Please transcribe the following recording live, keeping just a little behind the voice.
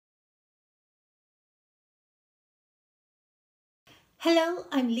Hello,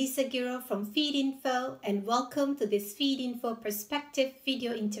 I'm Lisa Giro from FeedInfo and welcome to this FeedInfo Perspective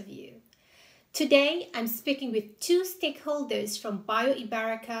video interview. Today, I'm speaking with two stakeholders from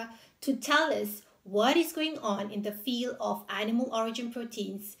Bioiberica to tell us what is going on in the field of animal origin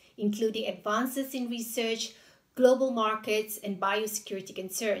proteins, including advances in research, global markets, and biosecurity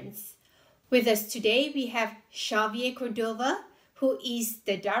concerns. With us today, we have Xavier Córdoba, who is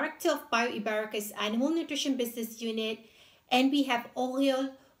the director of Bioiberica's Animal Nutrition Business Unit, and we have Oriol,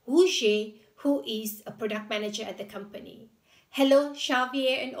 who is a product manager at the company. Hello,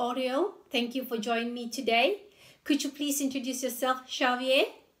 Xavier and Oriol. Thank you for joining me today. Could you please introduce yourself, Xavier?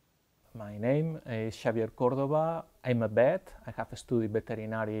 My name is Xavier Córdoba. I'm a vet. I have studied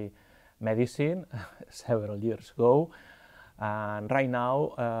veterinary medicine several years ago. And right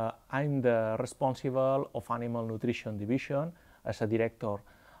now, I'm the responsible of Animal Nutrition Division as a director.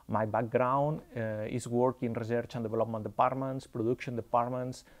 My background is work in research and development departments, production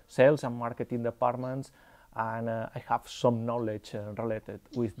departments, sales and marketing departments, and I have some knowledge related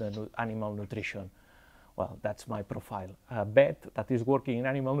with the animal nutrition. Well, that's my profile. A vet that is working in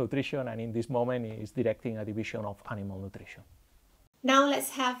animal nutrition and in this moment is directing a division of animal nutrition. Now let's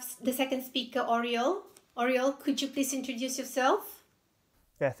have the second speaker, Oriol. Oriol, could you please introduce yourself?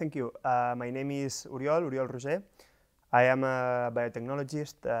 Yeah, thank you. My name is Oriol Roigé. I am a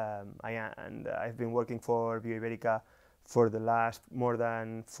biotechnologist and I've been working for Bioiberica for the last more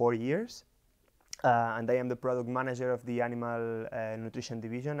than 4 years. And I am the product manager of the animal nutrition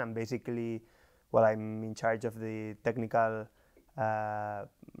division, and basically, well, I'm in charge of the technical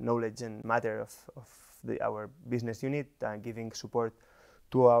knowledge and matter of our business unit, giving support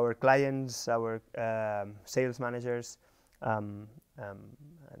to our clients, our sales managers, and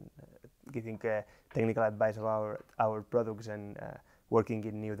giving technical advice of our products and working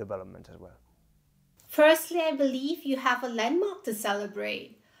in new developments as well. Firstly, I believe you have a landmark to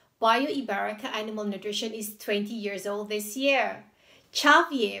celebrate. Bioiberica Animal Nutrition is 20 years old this year.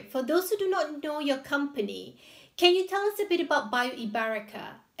 Xavier, for those who do not know your company, can you tell us a bit about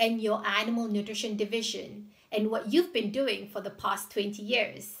Bioiberica and your animal nutrition division and what you've been doing for the past 20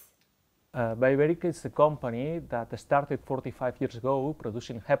 years? Bioiberica is a company that started 45 years ago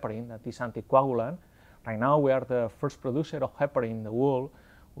producing heparin, that is anticoagulant. Right now we are the first producer of heparin in the world.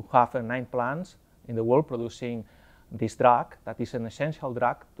 We have 9 plants in the world producing this drug, that is an essential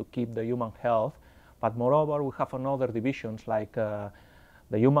drug to keep the human health. But moreover, we have another divisions like the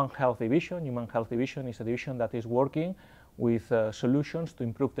Human Health Division. Human Health Division is a division that is working with solutions to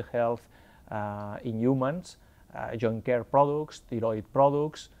improve the health in humans, joint care products, steroid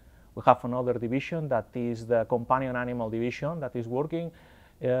products. We have another division that is the companion animal division that is working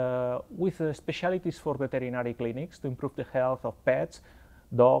with specialties for veterinary clinics to improve the health of pets,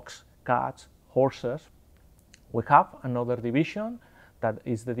 dogs, cats, horses. We have another division that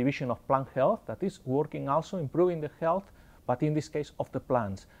is the division of plant health that is working also improving the health, but in this case of the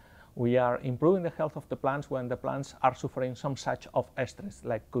plants. We are improving the health of the plants when the plants are suffering some such of stress,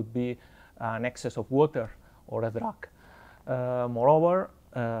 like could be an excess of water or a drug. Moreover,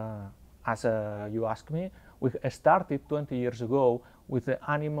 as you asked me, we started 20 years ago with the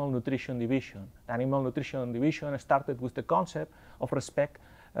Animal Nutrition Division. The Animal Nutrition Division started with the concept of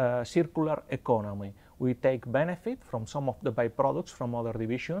circular economy. We take benefit from some of the byproducts from other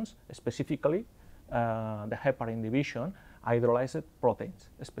divisions, specifically the heparin division, hydrolysed proteins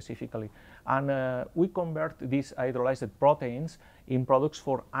specifically. And we convert these hydrolysed proteins in products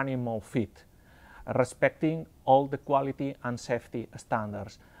for animal feed, respecting all the quality and safety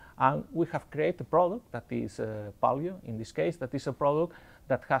standards. And we have created a product that is Paleo, in this case, that is a product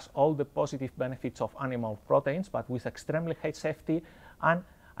that has all the positive benefits of animal proteins, but with extremely high safety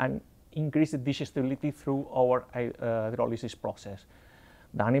and increased digestibility through our hydrolysis process.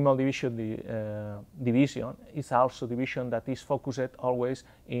 The animal division is also a division that is focused always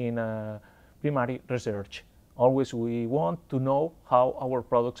in primary research. Always we want to know how our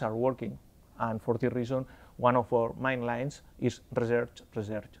products are working. And for this reason, one of our main lines is research,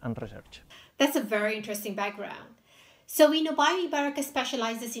 research, and research. That's a very interesting background. So we know Bioiberica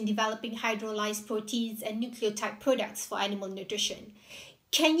specializes in developing hydrolyzed proteins and nucleotide products for animal nutrition.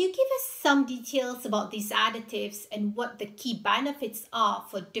 Can you give us some details about these additives and what the key benefits are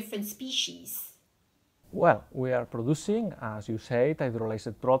for different species? Well, we are producing, as you said,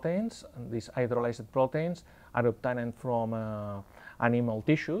 hydrolysed proteins. These hydrolysed proteins are obtained from animal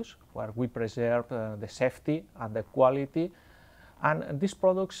tissues, where we preserve the safety and the quality. And these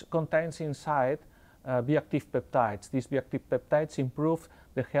products contain inside bioactive peptides. These bioactive peptides improve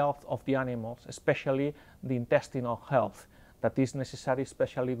the health of the animals, especially the intestinal health, that is necessary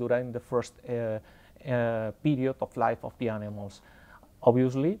especially during the first period of life of the animals.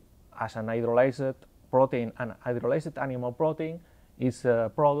 Obviously, as an hydrolyzed protein, an hydrolyzed animal protein is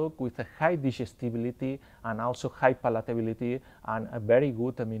a product with a high digestibility and also high palatability and a very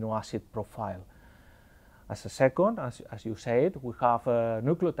good amino acid profile. As a second, as you said, we have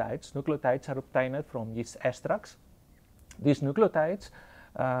nucleotides. Nucleotides are obtained from yeast extracts. These nucleotides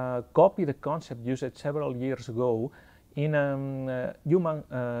copy the concept used several years ago in human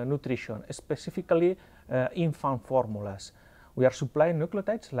nutrition, specifically infant formulas. We are supplying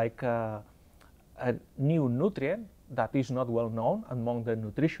nucleotides like a new nutrient that is not well known among the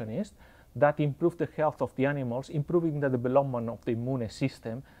nutritionists that improve the health of the animals, improving the development of the immune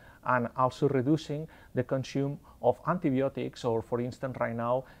system, and also reducing the consume of antibiotics, or for instance right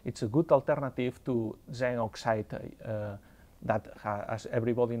now it's a good alternative to zinc oxide that as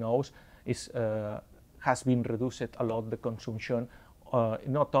everybody knows has been reduced a lot, the consumption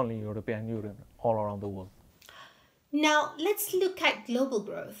not only in European Union, all around the world. Now let's look at global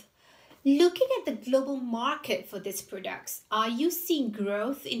growth. Looking at the global market for these products, are you seeing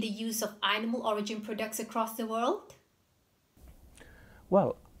growth in the use of animal origin products across the world?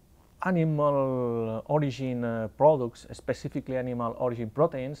 Well, animal origin products, specifically animal origin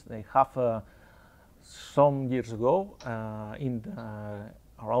proteins, they have some years ago,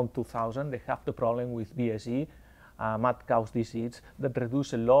 around 2000, they have the problem with BSE, mad cow disease, that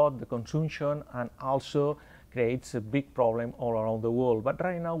reduce a lot the consumption and also creates a big problem all around the world. But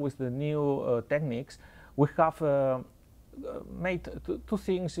right now with the new techniques, we have made two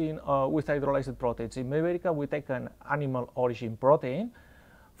things with hydrolyzed proteins. In Bioiberica, we take an animal origin protein.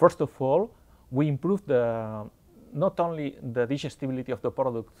 First of all, we improve not only the digestibility of the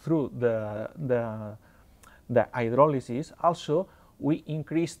product through the hydrolysis, also we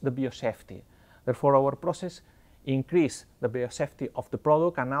increase the biosafety. Therefore, our process increase the biosafety of the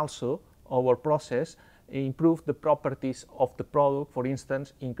product, and also our process improve the properties of the product. For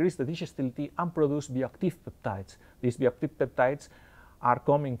instance, increase the digestibility and produce bioactive peptides. These bioactive peptides are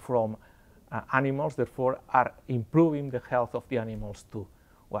coming from animals, therefore are improving the health of the animals too.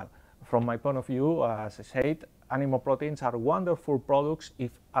 Well, from my point of view, as I said, animal proteins are wonderful products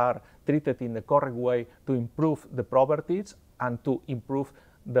if are treated in the correct way to improve the properties and to improve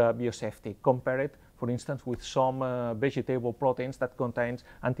the biosafety, compared, for instance, with some vegetable proteins that contains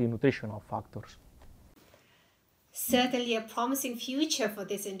anti-nutritional factors. Certainly a promising future for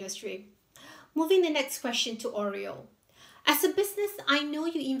this industry. Moving the next question to Oriol. As a business, I know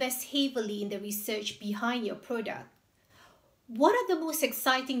you invest heavily in the research behind your product. What are the most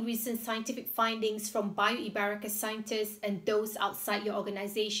exciting recent scientific findings from Bioiberica scientists and those outside your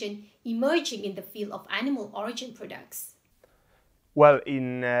organization emerging in the field of animal origin products? Well,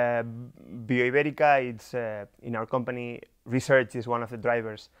 in Bioiberica, it's in our company, research is one of the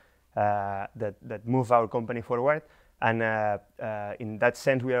drivers that move our company forward, and in that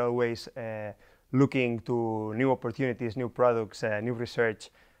sense, we are always looking to new opportunities, new products, new research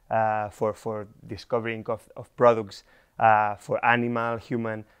for discovering of products for animal,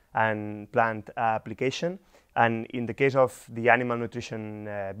 human, and plant application. And in the case of the animal nutrition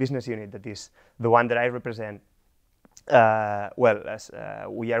business unit, that is the one that I represent,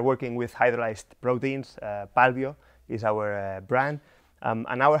 we are working with hydrolyzed proteins. Palbio is our brand,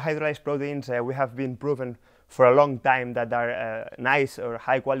 and our hydrolyzed proteins, we have been proven for a long time that are nice or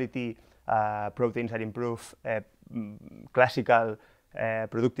high quality proteins that improve classical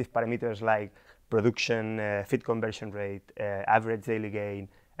productive parameters like production, feed conversion rate, average daily gain,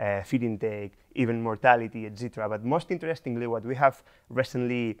 feed intake, even mortality, etc. But most interestingly, what we have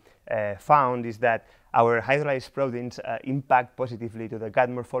recently found is that our hydrolyzed proteins impact positively to the gut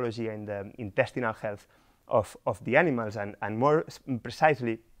morphology and the intestinal health of the animals. And more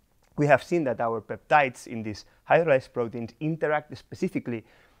precisely, we have seen that our peptides in these hydrolyzed proteins interact specifically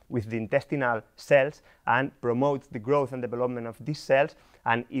with the intestinal cells and promote the growth and development of these cells,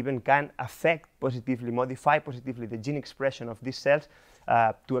 and even can affect positively, modify positively the gene expression of these cells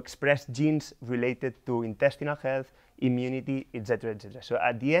to express genes related to intestinal health, immunity, etc., etc. So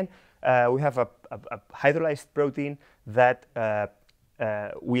at the end, we have a hydrolyzed protein that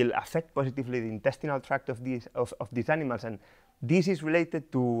will affect positively the intestinal tract of these animals, and this is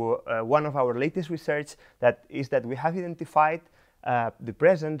related to one of our latest research, that we have identified the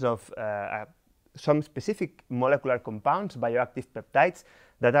presence of some specific molecular compounds, bioactive peptides,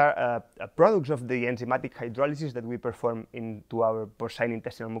 that are products of the enzymatic hydrolysis that we perform into our porcine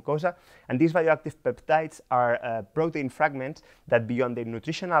intestinal mucosa. And these bioactive peptides are protein fragments that, beyond their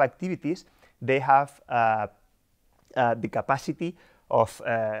nutritional activities, they have the capacity of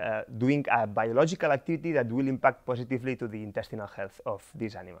doing a biological activity that will impact positively to the intestinal health of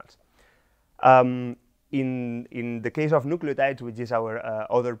these animals. in the case of nucleotides, which is our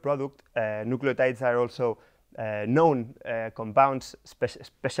other product, nucleotides are also known compounds,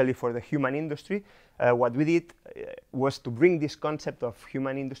 especially for the human industry. What we did was to bring this concept of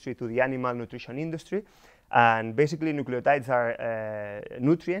human industry to the animal nutrition industry. And basically, nucleotides are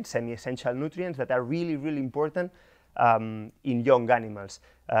nutrients, semi-essential nutrients that are really, really important in young animals.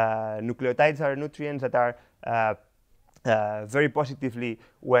 Nucleotides are nutrients that are very positively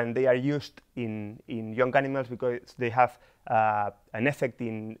when they are used in young animals because they have an effect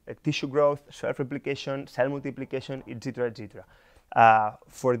in tissue growth, self-replication, cell multiplication, etc., etc.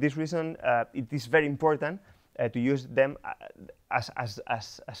 For this reason, it is very important to use them as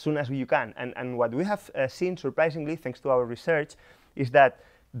soon as you can. And what we have seen, surprisingly, thanks to our research, is that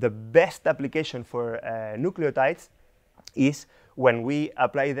the best application for nucleotides is when we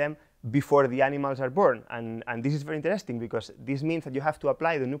apply them before the animals are born. And this is very interesting because this means that you have to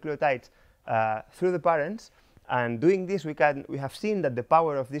apply the nucleotides through the parents. And doing this, we have seen that the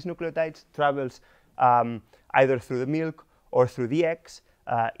power of these nucleotides travels either through the milk or through the eggs,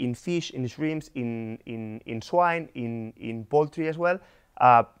 in fish, in shrimps, in swine, in poultry as well.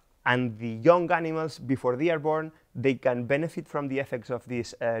 And the young animals, before they are born, they can benefit from the effects of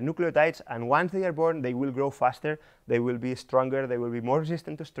these nucleotides. And once they are born, they will grow faster, they will be stronger, they will be more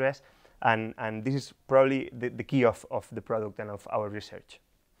resistant to stress. And this is probably the key of the product and of our research.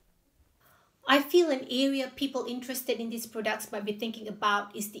 I feel an area people interested in these products might be thinking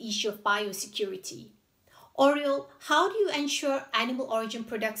about is the issue of biosecurity. Oriol, how do you ensure animal origin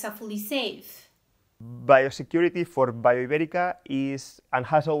products are fully safe? Biosecurity for Bioiberica is and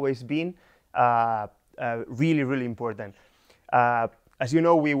has always been really, really important. As you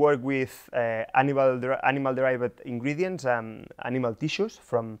know, we work with animal-derived ingredients, animal tissues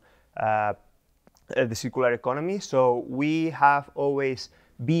from the circular economy. So we have always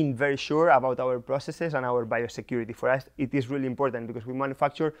been very sure about our processes and our biosecurity. For us, it is really important because we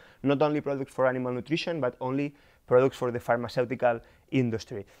manufacture not only products for animal nutrition, but only products for the pharmaceutical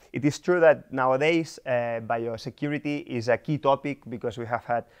industry. It is true that nowadays biosecurity is a key topic because we have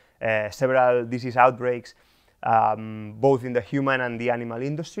had several disease outbreaks, both in the human and the animal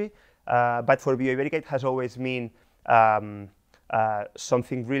industry. But for Bioiberica, it has always been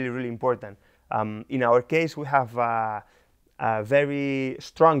something really, really important. In our case, we have a very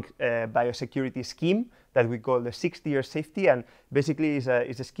strong biosecurity scheme that we call the 60-year safety, and basically is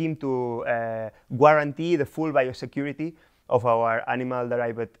a scheme to guarantee the full biosecurity of our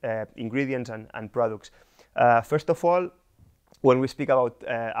animal-derived ingredients and products. First of all, when we speak about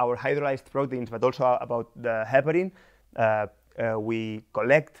our hydrolysed proteins, but also about the heparin, we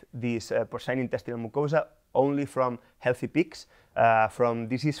collect this porcine intestinal mucosa only from healthy pigs, from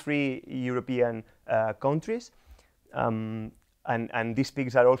disease-free European countries. And these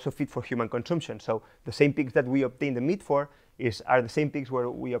pigs are also fit for human consumption. So the same pigs that we obtain the meat for are the same pigs where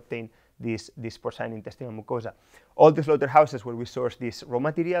we obtain this porcine intestinal mucosa. All the slaughterhouses where we source these raw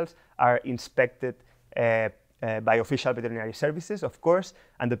materials are inspected by official veterinary services, of course,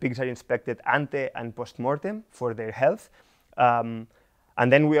 and the pigs are inspected ante and post-mortem for their health.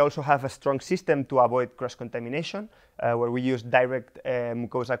 And then we also have a strong system to avoid cross-contamination, where we use direct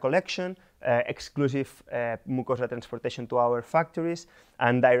mucosa collection, exclusive mucosa transportation to our factories,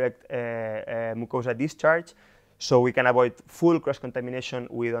 and direct mucosa discharge. So we can avoid full cross-contamination.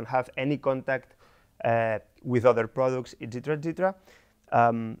 We don't have any contact with other products, etc., etc.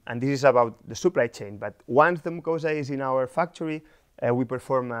 And this is about the supply chain. But once the mucosa is in our factory, we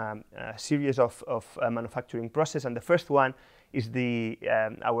perform a series of manufacturing process, and the first one is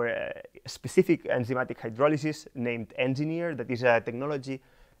our specific enzymatic hydrolysis named Engineer. That is a technology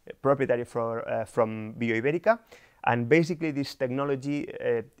proprietary from Bioiberica. And basically this technology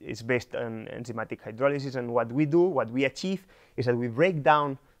is based on enzymatic hydrolysis, and what we achieve is that we break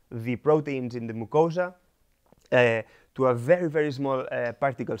down the proteins in the mucosa to a very, very small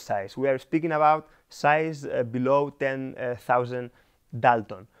particle size. We are speaking about size below 10,000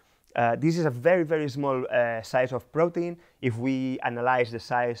 Dalton. This is a very, very small size of protein. If we analyze the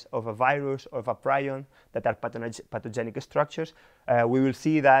size of a virus or of a prion that are pathogenic structures, we will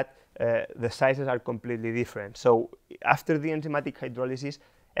see that the sizes are completely different. So after the enzymatic hydrolysis,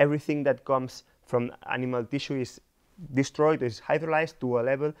 everything that comes from animal tissue is destroyed, is hydrolyzed to a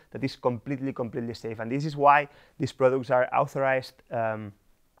level that is completely, completely safe. And this is why these products are authorized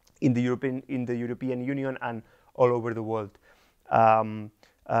in the European Union and all over the world.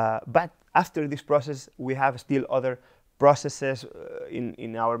 But after this process, we have still other processes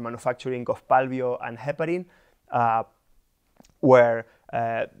in our manufacturing of Palbio and heparin, where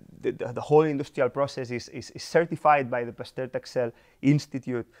the whole industrial process is certified by the Pasteur-Taxel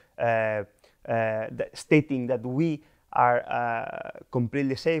Institute stating that we are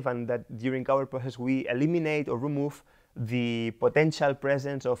completely safe and that during our process we eliminate or remove the potential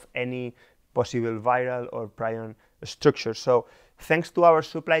presence of any possible viral or prion structure. So thanks to our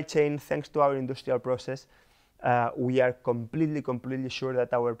supply chain, thanks to our industrial process, we are completely sure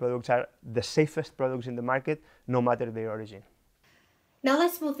that our products are the safest products in the market, no matter their origin. Now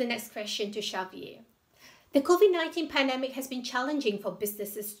let's move the next question to Xavier. The COVID-19 pandemic has been challenging for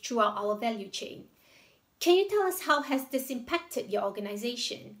businesses throughout our value chain. Can you tell us how has this impacted your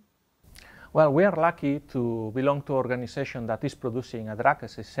organization? Well, we are lucky to belong to an organization that is producing a drug,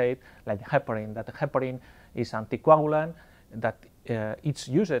 as I said, like heparin. That heparin is anticoagulant, that it's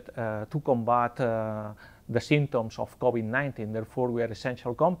used to combat the symptoms of COVID-19. Therefore, we are an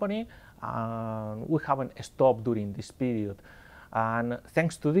essential company, and we haven't stopped during this period. And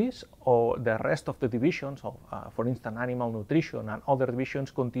thanks to this, the rest of the divisions, for instance, animal nutrition and other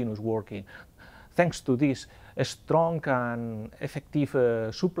divisions, continues working. Thanks to this strong and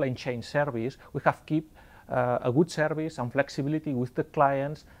effective supply chain service, we have kept a good service and flexibility with the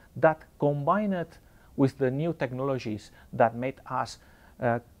clients that combined with the new technologies that made us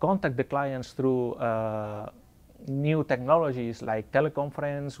contact the clients through new technologies like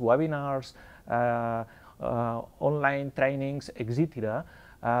teleconference, webinars, online trainings, etc.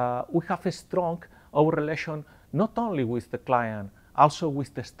 We have a strong our relation not only with the client, also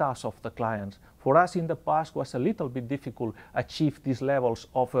with the staff of the clients. For us in the past was a little bit difficult to achieve these levels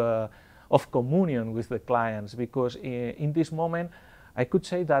of communion with the clients, because in this moment I could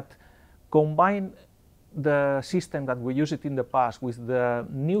say that combine the system that we used in the past with the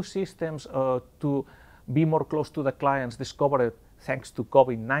new systems to be more close to the clients discovered thanks to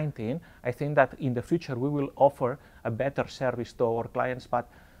COVID-19, I think that in the future we will offer a better service to our clients, but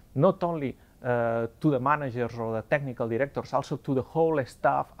not only to the managers or the technical directors, also to the whole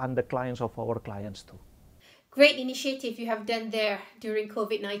staff and the clients of our clients too. Great initiative you have done there during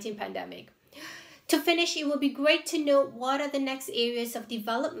COVID-19 pandemic. To finish, it would be great to know what are the next areas of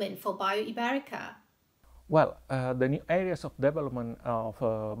development for Bioiberica. Well, the new areas of development of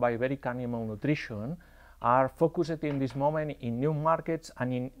Bioiberica animal nutrition are focused in this moment in new markets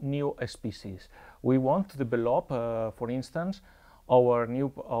and in new species. We want to develop, for instance, our new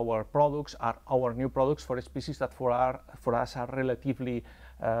products for a species that for us are relatively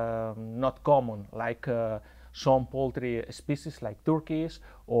not common, like some poultry species like turkeys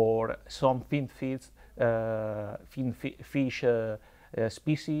or some fin fish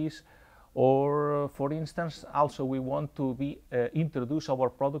species. Or, for instance, also we want to introduce our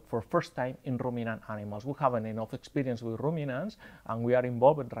product for first time in ruminant animals. We haven't enough experience with ruminants, and we are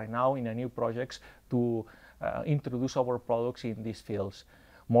involved right now in a new projects to introduce our products in these fields.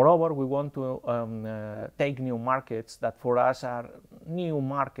 Moreover, we want to take new markets that for us are new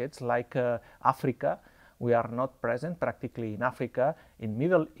markets like Africa. We are not present practically in Africa, in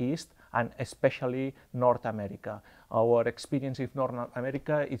Middle East, and especially North America. Our experience with North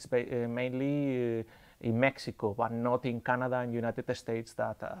America is mainly in Mexico, but not in Canada and United States,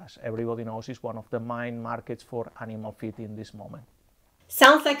 that, as everybody knows, is one of the main markets for animal feed in this moment.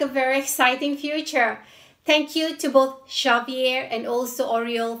 Sounds like a very exciting future. Thank you to both Xavier and also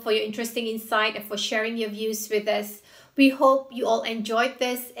Oriol for your interesting insight and for sharing your views with us. We hope you all enjoyed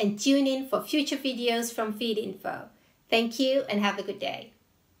this and tune in for future videos from Feed Info. Thank you and have a good day.